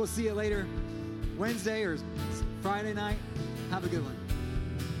great week. We'll see you later Wednesday or Friday night. Have a good one.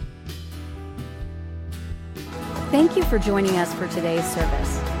 Thank you for joining us for today's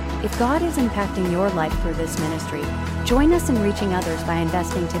service. If God is impacting your life through this ministry, join us in reaching others by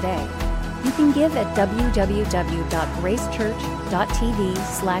investing today. You can give at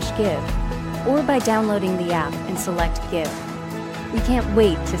www.gracechurch.tv/give or by downloading the app and select Give. We can't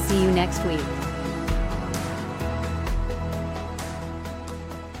wait to see you next week.